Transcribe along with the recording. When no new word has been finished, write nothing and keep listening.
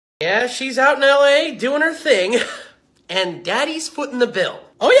Yeah, she's out in LA doing her thing. And Daddy's footing the bill.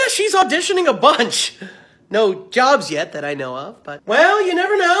 Oh yeah, she's auditioning a bunch. No jobs yet that I know of, but... Well, you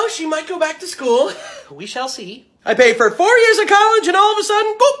never know. She might go back to school. We shall see. I paid for 4 years of college and all of a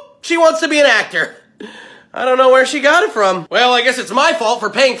sudden, boop, she wants to be an actor. I don't know where she got it from. Well, I guess it's my fault for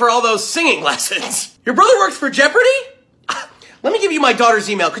paying for all those singing lessons. Your brother works for Jeopardy? Let me give you my daughter's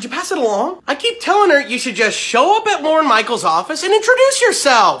email. Could you pass it along? I keep telling her you should just show up at Lorne Michaels' office and introduce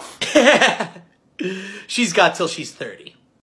yourself. She's got till she's 30.